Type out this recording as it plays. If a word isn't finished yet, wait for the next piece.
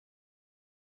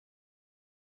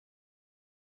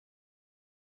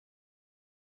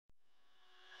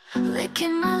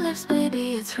Licking my lips,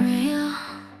 baby, it's real.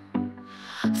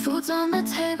 Food's on the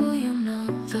table, you know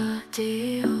the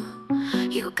deal.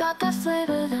 You got that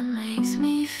flavor that makes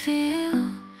me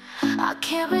feel I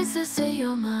can't resist it,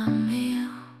 you're my meal.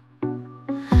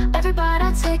 Every bite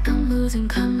I take, I'm losing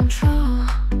control.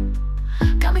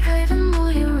 Got me craving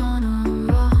more, you're on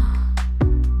a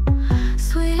roll.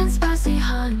 Sweet and spicy,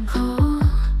 hot and cold.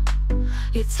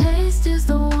 Your taste is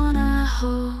the one I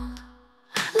hold.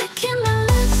 Licking my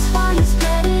lips while you're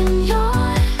spreading